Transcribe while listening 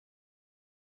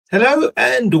Hello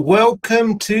and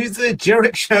welcome to the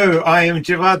Jerich Show. I am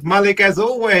Javad Malik as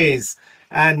always,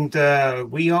 and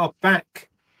we are back.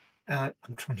 I'm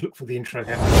trying to look for the intro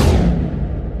here.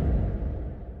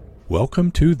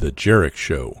 Welcome to the Jerich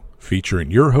Show, featuring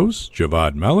your hosts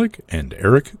Javad Malik and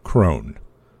Eric Crone.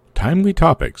 Timely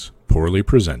topics, poorly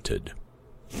presented.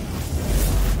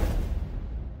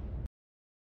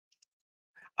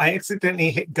 I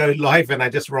accidentally hit go live and I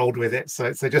just rolled with it.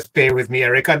 So just bear with me,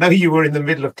 Eric. I know you were in the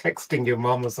middle of texting your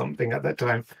mom or something at that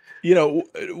time. You know,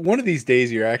 one of these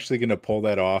days you're actually going to pull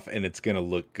that off and it's going to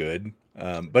look good.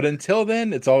 But until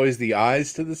then, it's always the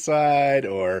eyes to the side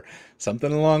or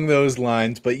something along those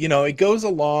lines. But, you know, it goes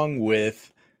along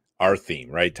with our theme,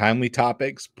 right? Timely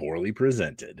topics, poorly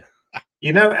presented.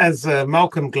 You know, as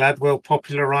Malcolm Gladwell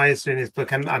popularized in his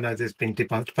book, and I know there's been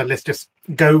debunked, but let's just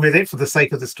go with it for the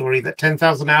sake of the story, that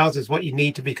 10,000 hours is what you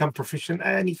need to become proficient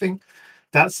at anything.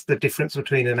 That's the difference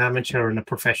between an amateur and a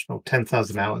professional,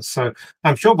 10,000 hours. So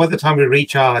I'm sure by the time we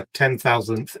reach our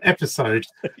 10,000th episode,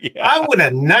 I would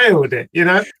have nailed it, you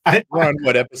know? We're on,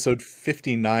 episode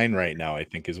 59 right now, I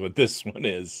think is what this one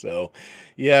is. So,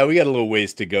 yeah, we got a little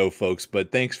ways to go, folks,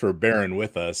 but thanks for bearing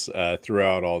with us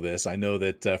throughout all this. I know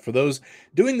that for those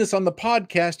doing this on the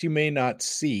podcast, you may not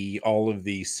see all of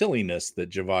the silliness that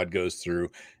Javad goes through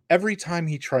every time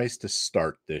he tries to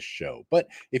start this show. But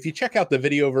if you check out the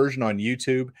video version on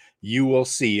YouTube, you will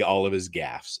see all of his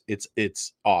gaffes.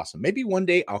 It's awesome. Maybe one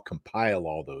day I'll compile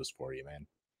all those for you,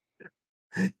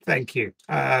 man. Thank you.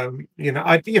 You know,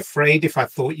 I'd be afraid if I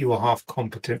thought you were half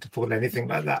competent to pull anything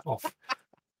like that off.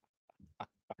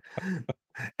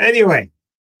 Anyway,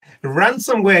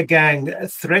 ransomware gang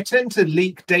threaten to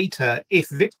leak data if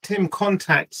victim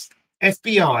contacts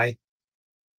FBI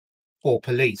or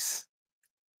police.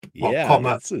 Yeah,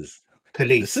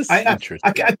 police. This is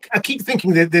interesting. I keep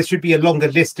thinking that there should be a longer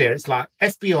list here. It's like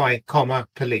FBI,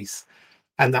 police,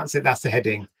 and that's it. That's the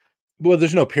heading. Well,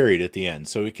 there's no period at the end,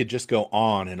 so it could just go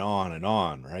on and on and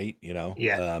on, right? You know,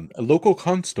 a local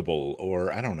constable,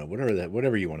 or I don't know,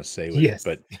 whatever you want to say with it.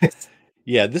 But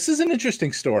yeah, this is an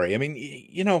interesting story. I mean,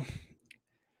 you know,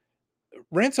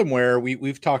 ransomware,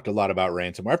 we've talked a lot about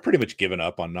ransomware. I've pretty much given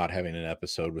up on not having an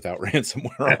episode without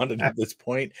ransomware on it at this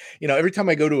point. You know, every time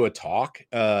I go to a talk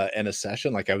and a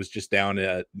session, like I was just down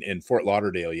in Fort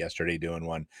Lauderdale yesterday doing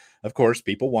one, of course,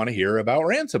 people want to hear about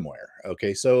ransomware.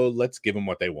 Okay, so let's give them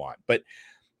what they want. But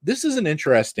this is an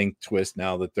interesting twist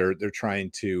now that they're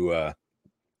trying to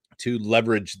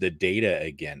leverage the data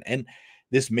again. And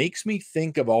this makes me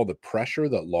think of all the pressure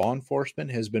that law enforcement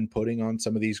has been putting on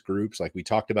some of these groups. Like we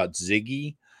talked about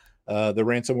Ziggy, the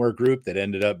ransomware group that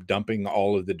ended up dumping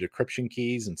all of the decryption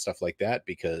keys and stuff like that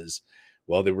because,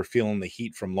 well, they were feeling the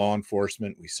heat from law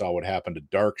enforcement. We saw what happened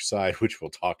to DarkSide, which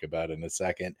we'll talk about in a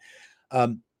second.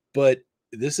 But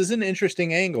this is an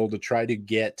interesting angle to try to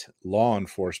get law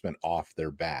enforcement off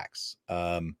their backs.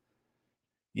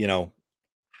 You know,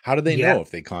 how do they know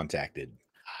if they contacted?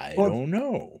 I don't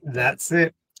know. That's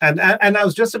it. And I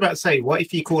was just about to say, what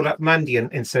if you call up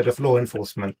Mandiant instead of law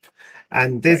enforcement?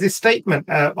 And there's this statement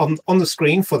on the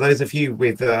screen for those of you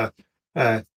with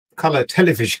color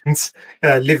televisions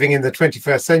living in the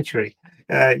 21st century,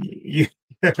 you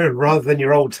rather than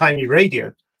your old-timey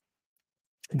radio.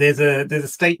 There's a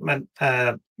statement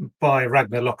by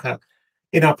Ragnar Locker.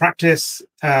 In our practice,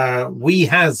 we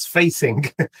has facing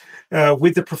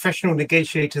with the professional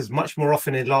negotiators much more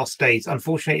often in last days.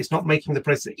 Unfortunately, it's not making the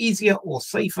process easier or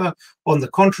safer. On the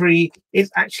contrary, it's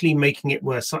actually making it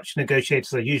worse. Such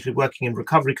negotiators are usually working in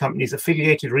recovery companies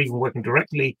affiliated or even working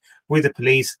directly with the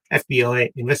police,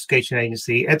 FBI, investigation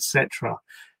agency, etc.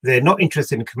 They're not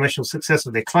interested in commercial success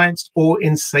of their clients or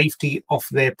in safety of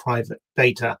their private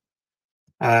data.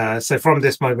 So from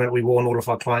this moment, we warn all of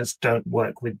our clients, don't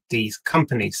work with these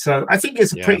companies. So I think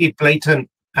it's a pretty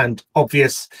blatant and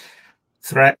obvious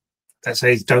threat that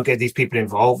says, don't get these people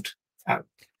involved.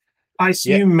 I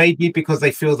assume maybe because they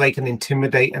feel they can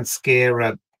intimidate and scare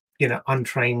a,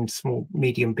 untrained small,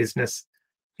 medium business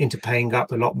into paying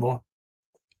up a lot more.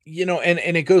 You know,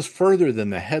 and it goes further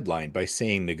than the headline by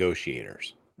saying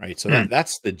negotiators. Right. So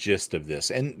that's the gist of this.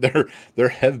 And there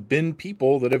have been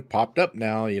people that have popped up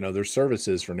now, their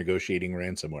services for negotiating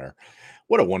ransomware.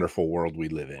 What a wonderful world we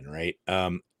live in. Right.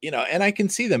 And I can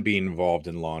see them being involved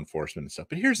in law enforcement and stuff.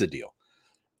 But here's the deal.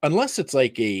 Unless it's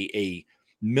like a $1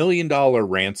 million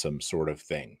ransom sort of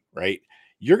thing. Right.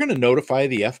 You're going to notify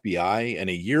the FBI and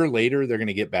a year later, they're going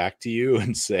to get back to you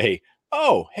and say,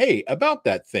 oh, hey, about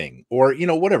that thing or,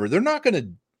 whatever. They're not going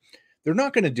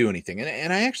to do anything.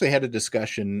 And I actually had a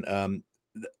discussion.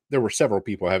 There were several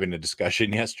people having a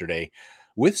discussion yesterday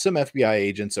with some FBI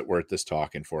agents that were at this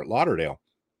talk in Fort Lauderdale.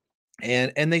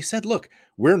 And they said, look,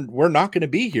 we're not going to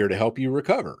be here to help you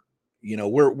recover.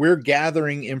 We're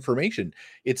gathering information.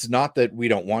 It's not that we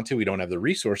don't want to, we don't have the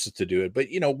resources to do it, but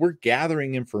we're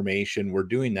gathering information, we're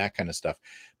doing that kind of stuff,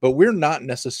 but we're not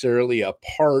necessarily a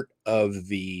part of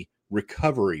the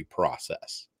recovery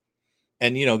process.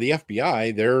 And the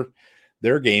FBI,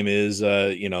 their game is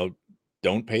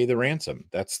don't pay the ransom.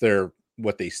 That's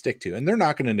what they stick to, and they're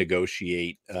not going to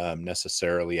negotiate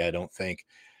necessarily, I don't think.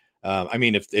 I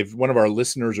mean, if one of our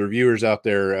listeners or viewers out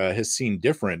there has seen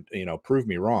different, prove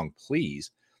me wrong,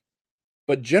 please.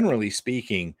 But generally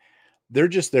speaking, they're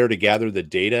just there to gather the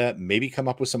data, maybe come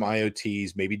up with some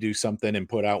IoTs, maybe do something and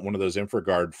put out one of those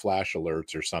InfraGard flash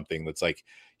alerts or something that's like,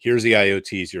 here's the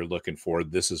IoTs you're looking for.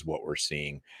 This is what we're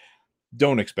seeing.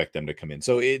 Don't expect them to come in.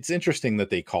 So it's interesting that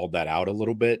they called that out a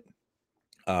little bit.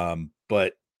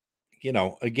 But,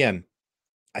 again,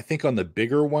 I think on the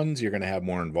bigger ones, you're going to have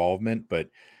more involvement. But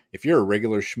if you're a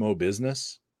regular schmo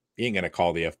business, you ain't going to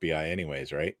call the FBI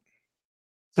anyways, right?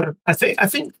 So I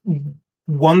think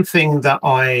one thing that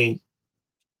I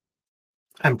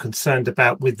am concerned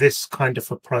about with this kind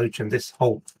of approach and this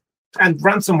whole and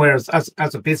ransomware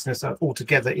as a business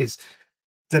altogether is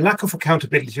the lack of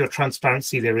accountability or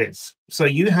transparency there is. So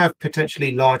you have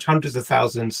potentially large hundreds of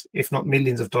thousands, if not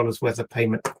millions of dollars worth of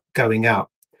payment going out.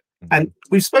 And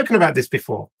we've spoken about this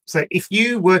before. So if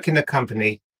you work in a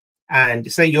company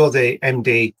and say you're the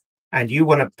MD and you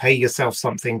want to pay yourself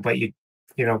something, but you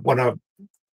want to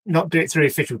not do it through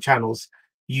official channels,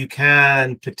 you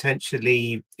can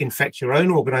potentially infect your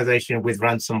own organization with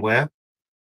ransomware,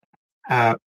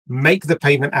 make the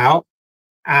payment out,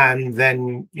 and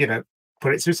then,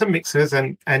 put it through some mixers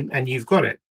and you've got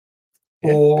it.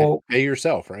 Yeah, or pay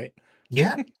yourself, right?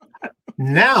 Yeah.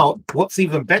 Now, what's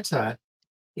even better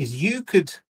is you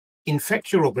could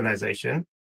infect your organization,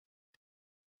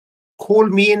 call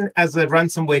me in as a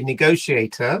ransomware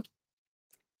negotiator.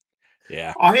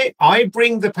 Yeah. I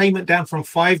bring the payment down from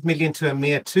 5 million to a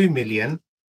mere 2 million.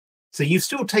 So you've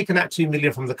still taken out 2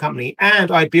 million from the company, and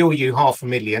I bill you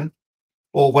 500,000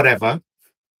 or whatever,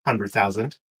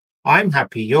 100,000. I'm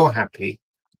happy, you're happy.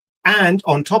 And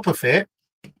on top of it,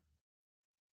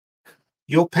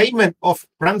 your payment of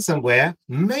ransomware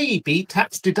may be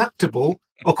tax deductible,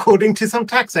 according to some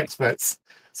tax experts.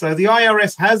 So the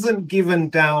IRS hasn't given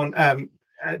down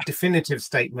definitive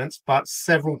statements, but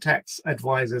several tax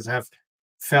advisors have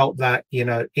felt that,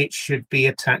 it should be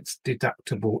a tax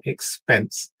deductible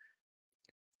expense.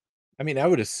 I mean, I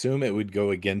would assume it would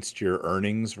go against your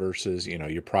earnings versus,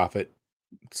 your profit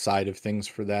side of things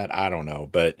for that. I don't know,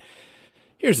 but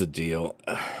here's the deal.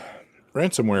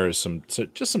 Ransomware is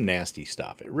just some nasty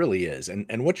stuff. It really is.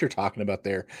 And what you're talking about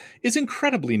there is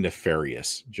incredibly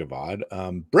nefarious, Javad.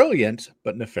 Brilliant,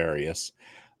 but nefarious.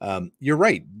 You're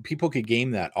right. People could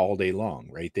game that all day long,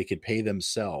 right? They could pay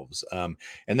themselves. And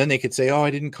then they could say, oh,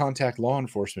 I didn't contact law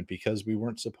enforcement because we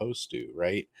weren't supposed to,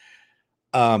 right?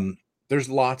 There's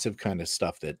lots of kind of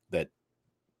stuff that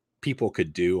people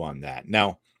could do on that.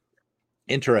 Now,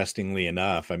 interestingly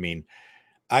enough, I mean,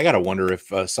 I got to wonder if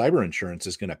cyber insurance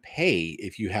is going to pay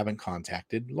if you haven't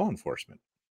contacted law enforcement.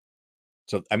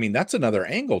 So, I mean, that's another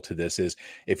angle to this is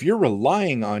if you're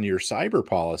relying on your cyber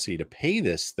policy to pay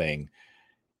this thing,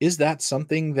 is that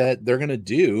something that they're going to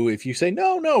do if you say,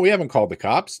 no, we haven't called the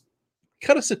cops?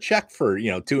 Cut us a check for,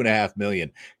 $2.5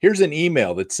 million. Here's an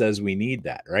email that says we need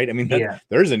that, right? I mean,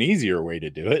 there's an easier way to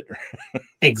do it.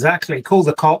 Exactly. Call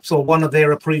the cops or one of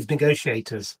their approved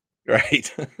negotiators.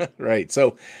 Right. Right.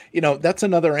 So, that's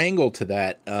another angle to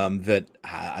that, that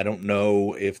I don't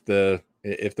know if the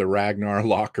Ragnar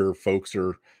Locker folks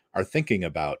are thinking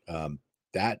about,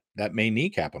 that may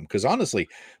kneecap them. Because honestly,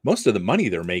 most of the money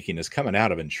they're making is coming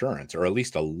out of insurance, or at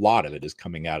least a lot of it is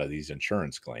coming out of these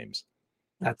insurance claims.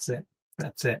 That's it.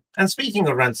 And speaking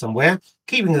of ransomware,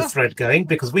 keeping the thread going,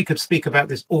 because we could speak about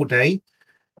this all day.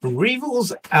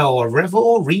 Revel's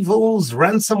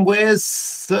ransomware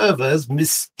servers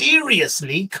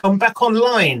mysteriously come back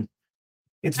online.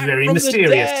 It's very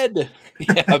mysterious.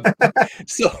 Yeah.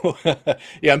 So,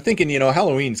 I'm thinking,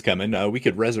 Halloween's coming. We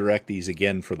could resurrect these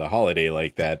again for the holiday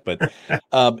like that. But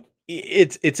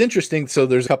it's interesting. So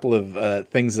there's a couple of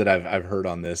things that I've heard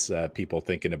on this. People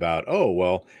thinking about, oh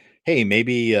well, hey,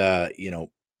 maybe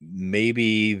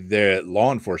maybe the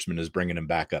law enforcement is bringing them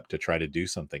back up to try to do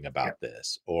something about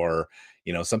this, or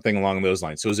something along those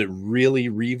lines. So is it really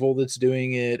Revil that's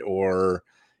doing it, or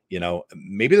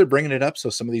maybe they're bringing it up so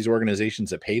some of these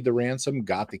organizations that paid the ransom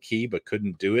got the key but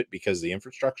couldn't do it because the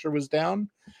infrastructure was down?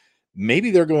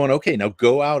 Maybe they're going, okay, now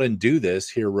go out and do this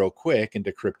here real quick and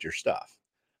decrypt your stuff.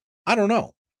 I don't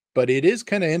know, but it is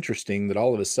kind of interesting that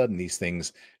all of a sudden these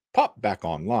things pop back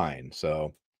online.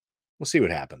 So We'll see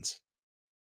what happens.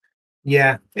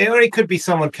 Yeah, or it could be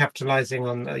someone capitalizing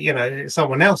on,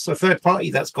 someone else, a third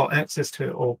party that's got access to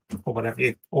it, or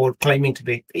whatever, or claiming to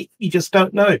be. You just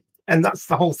don't know, and that's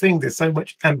the whole thing. There's so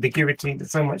much ambiguity. There's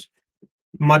so much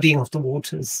muddying of the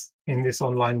waters in this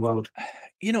online world.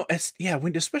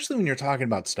 Especially when you're talking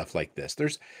about stuff like this,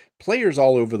 there's players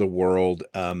all over the world.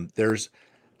 There's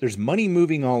money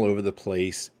moving all over the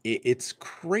place. It's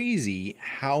crazy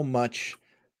how much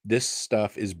this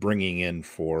stuff is bringing in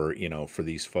for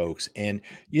these folks, and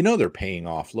they're paying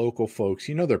off local folks.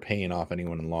 They're paying off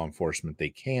anyone in law enforcement they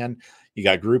can. You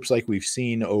got groups like we've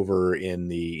seen over in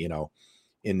the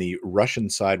Russian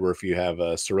side, where if you have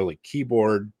a Cyrillic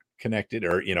keyboard connected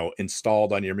or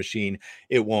installed on your machine,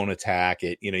 it won't attack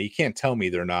it. You can't tell me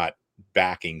they're not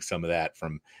backing some of that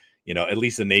from at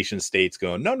least the nation states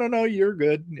going, no, you're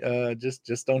good,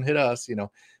 just don't hit us.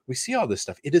 We see all this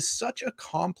stuff. It is such a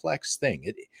complex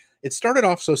thing. It started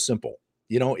off so simple.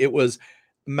 It was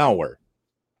malware.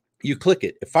 You click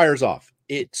it fires off.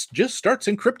 It just starts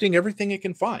encrypting everything it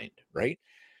can find, right?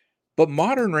 But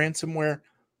modern ransomware,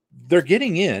 they're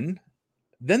getting in,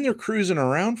 then they're cruising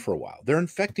around for a while. They're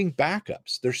infecting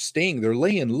backups. They're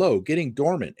laying low, getting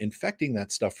dormant, infecting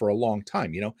that stuff for a long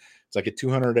time. It's like a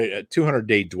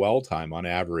 200-day dwell time on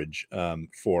average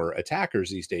for attackers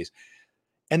these days.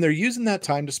 And they're using that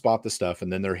time to spot the stuff,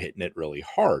 and then they're hitting it really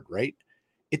hard, right?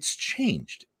 It's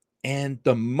changed. And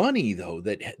the money, though,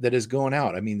 that is going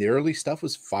out. I mean, the early stuff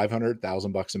was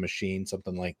 $500,000 a machine,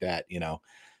 something like that.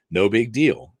 No big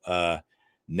deal.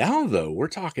 Now, though, we're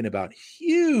talking about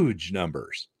huge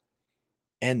numbers.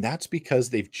 And that's because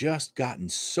they've just gotten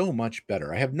so much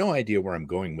better. I have no idea where I'm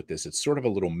going with this. It's sort of a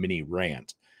little mini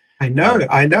rant. I know.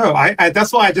 I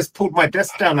that's why I just pulled my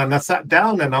desk down and I sat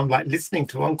down and I'm like listening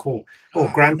to Uncle or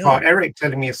Grandpa Eric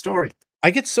telling me a story.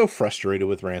 I get so frustrated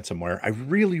with ransomware. I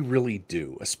really, really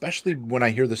do, especially when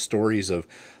I hear the stories of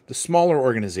the smaller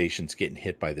organizations getting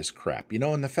hit by this crap,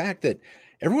 and the fact that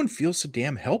everyone feels so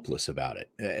damn helpless about it.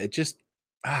 It just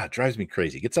it drives me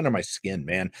crazy. It gets under my skin,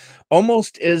 man.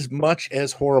 Almost as much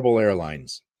as horrible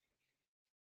airlines.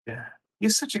 Yeah. You're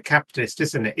such a capitalist,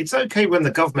 isn't it? It's okay when the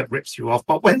government rips you off,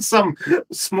 but when some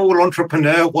small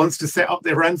entrepreneur wants to set up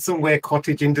their ransomware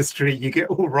cottage industry, you get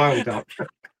all riled up.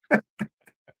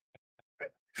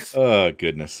 Oh,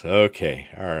 goodness. Okay.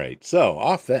 All right. So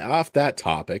off that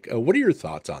topic, what are your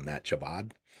thoughts on that,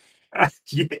 Javad?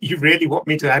 You really want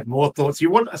me to add more thoughts? You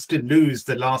want us to lose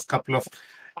the last couple of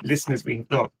listeners we've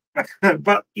got.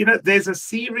 But, there's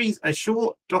a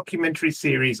short documentary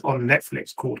series on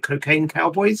Netflix called Cocaine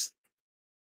Cowboys.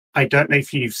 I don't know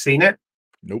if you've seen it.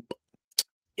 Nope.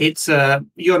 It's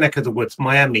your neck of the woods,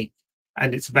 Miami.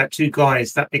 And it's about two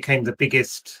guys that became the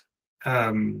biggest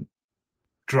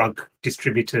drug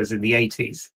distributors in the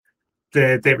 80s.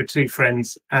 They were two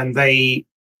friends, and they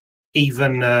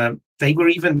were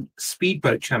even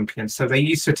speedboat champions. So they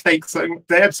used to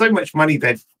they had so much money,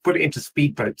 they'd put it into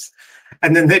speedboats,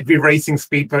 and then they'd be racing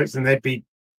speedboats and they'd be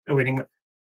winning.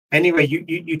 Anyway,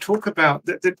 you talk about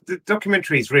the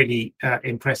documentary is really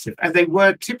impressive, and they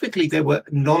were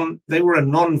a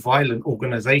non-violent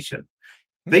organization.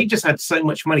 They just had so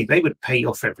much money, they would pay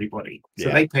off everybody. So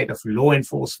they paid off law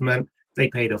enforcement, they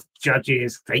paid off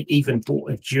judges, they even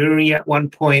bought a jury at one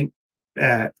point.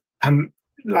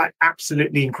 Like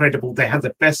absolutely incredible. They had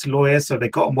the best lawyers, so they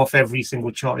got them off every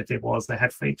single charge there was. They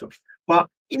had faith.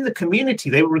 But in the community,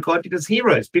 they were regarded as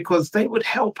heroes because they would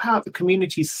help out the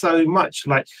community so much.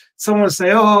 Like someone would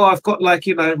say, "Oh, I've got my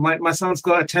son's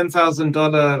got a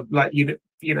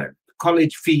 $10,000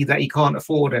 college fee that he can't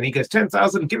afford," and he goes,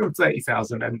 $10,000, give him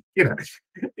 30,000, and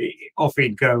off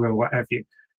he'd go and what have you.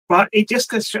 But it just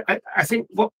goes. I think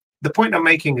what the point I'm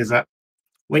making is that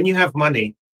when you have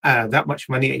money, that much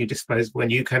money at your disposal, when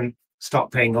you can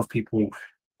start paying off people,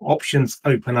 options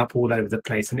open up all over the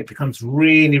place, and it becomes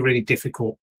really, really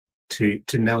difficult to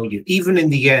nail you. Even in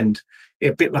the end,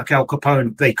 a bit like Al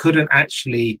Capone, they couldn't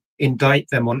actually indict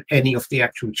them on any of the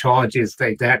actual charges.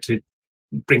 They had to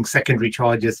bring secondary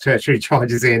charges, tertiary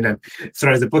charges in, and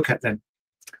throw the book at them.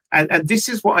 And this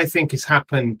is what I think has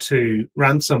happened to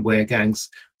ransomware gangs.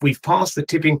 We've passed the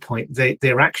tipping point.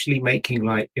 They're actually making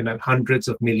hundreds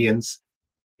of millions,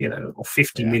 or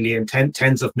 50 million,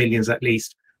 tens of millions at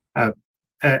least a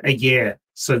year.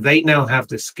 So they now have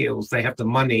the skills, they have the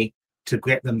money to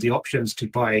get them the options to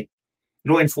buy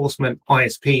law enforcement,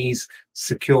 ISPs,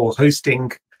 secure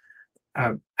hosting,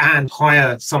 and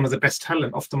hire some of the best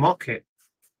talent off the market.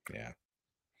 Yeah.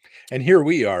 And here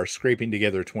we are scraping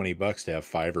together $20 to have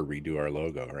Fiverr redo our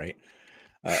logo, right?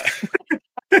 I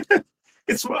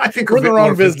think we're in the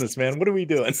wrong business, man. What are we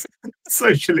doing?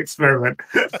 Social experiment.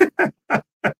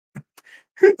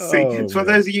 See, Oh, for man.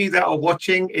 those of you that are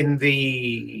watching in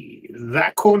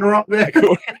that corner up there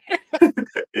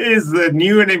is the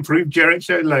new and improved Jerich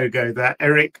Show logo that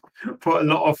Eric put a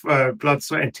lot of blood,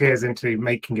 sweat, and tears into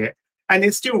making it. And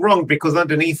it's still wrong because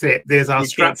underneath it there's our You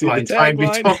can't see the strapline, timely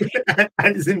tagline. Tom,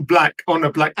 and it's in black on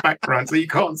a black background, so you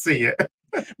can't see it.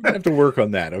 We're gonna have to work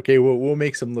on that. Okay, we'll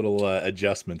make some little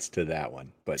adjustments to that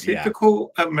one. But yeah,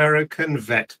 Typical American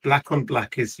vet. Black on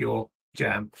black is your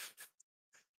jam.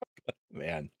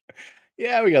 man.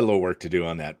 Yeah, we got a little work to do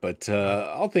on that. But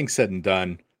all things said and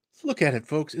done, look at it,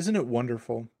 folks. Isn't it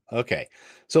wonderful? Okay,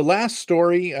 so last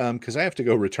story, because I have to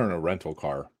go return a rental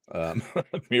car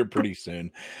here pretty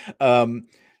soon.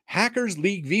 Hackers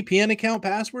leak VPN account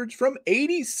passwords from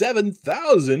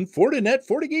 87,000 Fortinet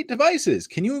FortiGate devices.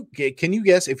 Can you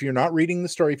guess, if you're not reading the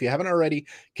story, if you haven't already,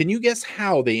 can you guess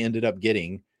how they ended up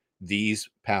getting these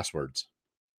passwords?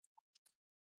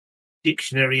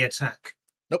 Dictionary attack.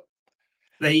 Nope.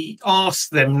 They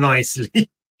asked them nicely.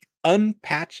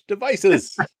 Unpatched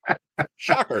devices.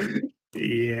 Shocker.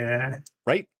 Yeah.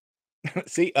 Right?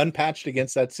 See, unpatched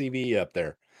against that CVE up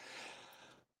there.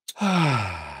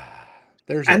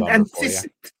 There's a bummer for you.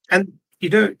 And you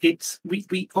know,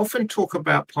 we often talk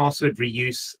about password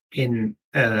reuse in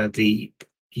the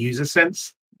user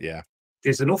sense. Yeah.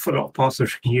 There's an awful lot of password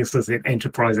reuse in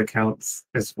enterprise accounts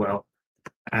as well.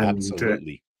 And,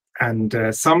 absolutely.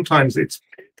 Sometimes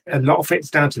a lot of it's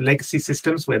down to legacy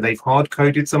systems where they've hard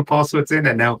coded some passwords in,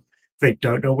 and now they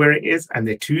don't know where it is, and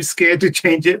they're too scared to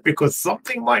change it because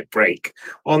something might break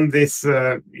on this,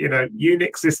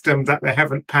 Unix system that they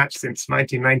haven't patched since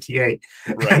 1998,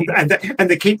 right. and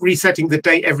they keep resetting the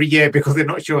date every year because they're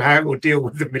not sure how it will deal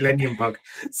with the Millennium bug.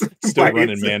 So, still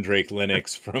running Mandrake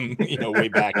Linux from way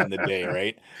back in the day,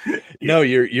 right? Yeah. No,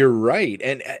 you're right,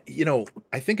 and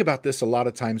I think about this a lot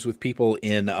of times with people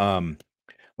in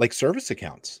like service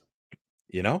accounts.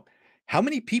 How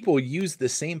many people use the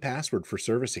same password for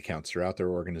service accounts throughout their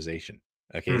organization?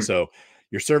 Okay, so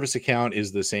your service account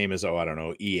is the same as, I don't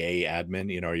know, EA admin,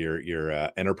 your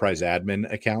enterprise admin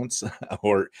accounts,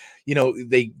 or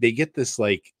they get this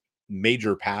like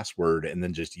major password and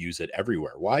then just use it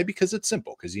everywhere. Why? Because it's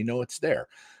simple, because it's there.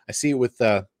 I see it with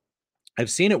I've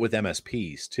seen it with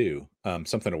MSPs too.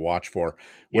 Something to watch for,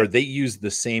 where they use the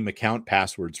same account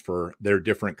passwords for their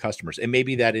different customers, and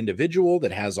maybe that individual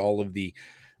that has all of the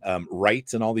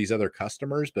rights and all these other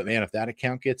customers. But man, if that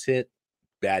account gets hit,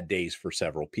 bad days for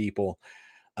several people.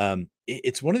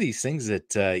 It's one of these things that,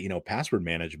 password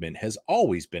management has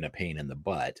always been a pain in the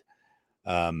butt.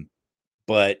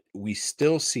 But we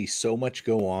still see so much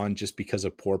go on just because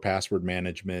of poor password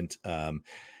management.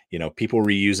 People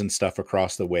reusing stuff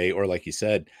across the way, or like you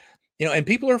said, and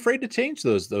people are afraid to change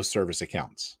those service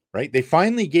accounts, right? They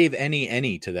finally gave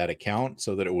any to that account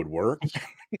so that it would work.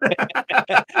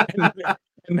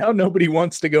 And now nobody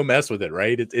wants to go mess with it,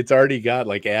 right? It's already got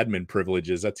like admin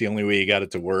privileges. That's the only way you got it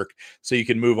to work, so you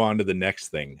can move on to the next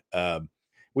thing.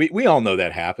 We all know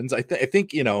that happens. I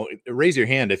think raise your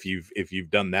hand if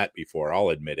you've done that before. I'll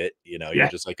admit it. You're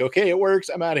just like, okay, it works,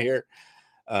 I'm out of here.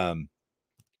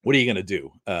 What are you gonna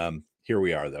do? Here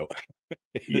we are, though.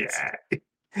 Yeah.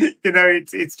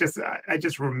 It's just, I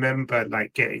just remember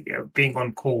like being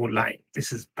on call, like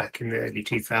this is back in the early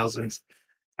 2000s.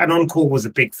 And on call was a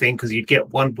big thing because you'd get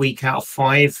 1 week out of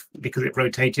 5 because it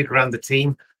rotated around the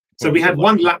team. So we had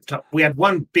one laptop. We had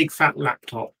one big fat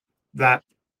laptop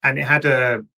and it had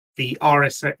the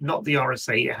RSA, not the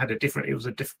RSA. It was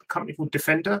a different company called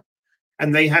Defender,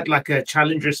 and they had like a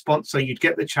challenge response. So you'd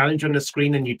get the challenge on the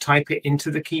screen and you type it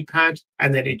into the keypad,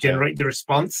 and then it generate the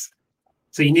response.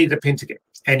 So you needed a pin to get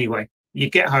anyway.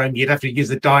 You'd get home, you'd have to use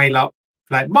the dial up.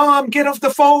 Like, Mom, get off the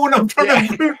phone. I'm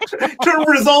trying to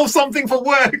resolve something for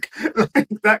work. Like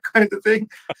that kind of thing.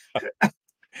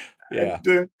 Yeah.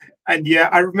 And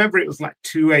I remember it was like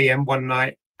 2 a.m. one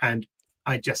night, and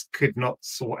I just could not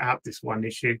sort out this one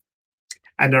issue.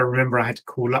 And I remember I had to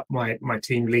call up my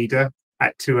team leader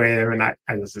at 2 a.m. and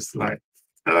I was just like,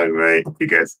 hello, mate. He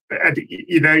goes, and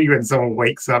when someone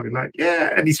wakes up, and like,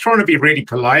 yeah. And he's trying to be really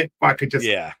polite, but I could just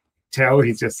tell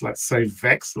he's just like so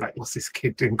vexed, like, what's this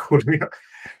kid doing calling me up?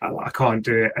 I can't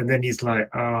do it. And then he's like,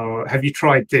 oh, have you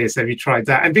tried this? Have you tried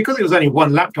that? And because it was only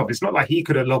one laptop, it's not like he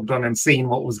could have logged on and seen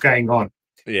what was going on.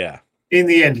 Yeah. In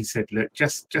the end, he said, look,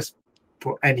 just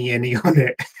put any on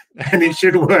it and it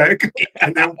should work.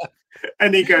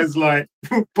 And he goes like,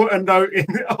 put a note in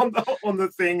on the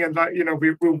thing, and like,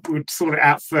 we'll sort it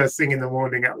out first thing in the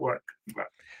morning at work.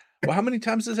 Well, how many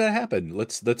times does that happen?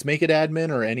 Let's make it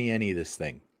admin or any this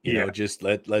thing. Just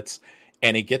let's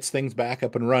and it gets things back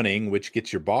up and running, which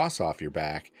gets your boss off your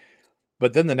back.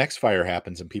 But then the next fire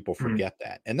happens and people Mm. forget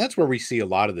that. And that's where we see a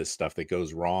lot of this stuff that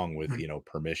goes wrong with, Mm.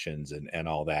 permissions and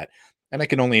all that. And I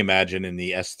can only imagine in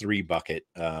the S3 bucket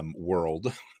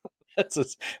world, that's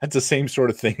the same sort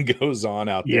of thing goes on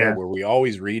out there Yeah. where we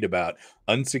always read about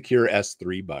unsecure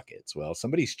S3 buckets. Well,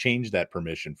 somebody's changed that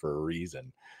permission for a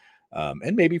reason,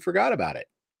 and maybe forgot about it.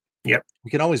 Yep. We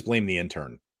can always blame the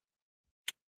intern.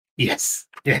 Yes.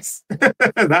 Yes.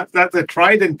 That's a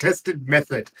tried and tested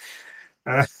method.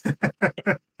 Oh,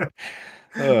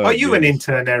 Are you an goodness.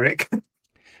 intern, Eric?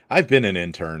 I've been an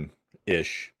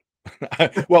intern-ish.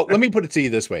 Well, let me put it to you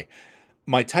this way.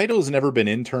 My title has never been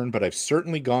intern, but I've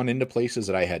certainly gone into places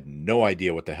that I had no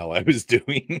idea what the hell I was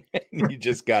doing. You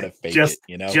just got to fake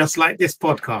it, Just like this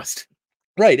podcast.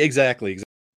 Right, exactly.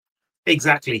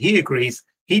 Exactly. He agrees.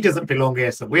 He doesn't belong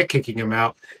here, so we're kicking him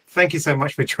out. Thank you so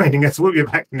much for joining us. We'll be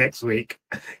back next week.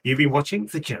 You've been watching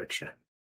The Jerich Show.